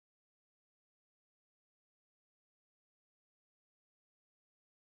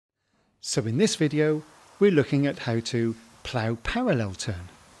So in this video, we're looking at how to plough parallel turn.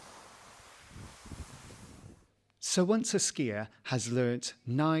 So once a skier has learnt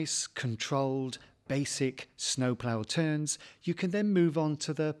nice, controlled, basic snowplough turns, you can then move on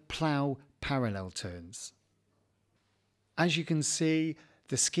to the plough parallel turns. As you can see,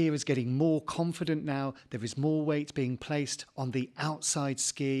 the skier is getting more confident now. There is more weight being placed on the outside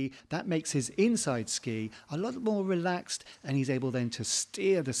ski. That makes his inside ski a lot more relaxed, and he's able then to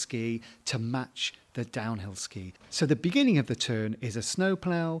steer the ski to match the downhill ski. So the beginning of the turn is a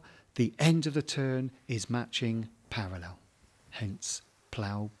snowplough. The end of the turn is matching parallel. Hence,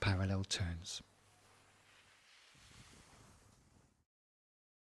 plough parallel turns.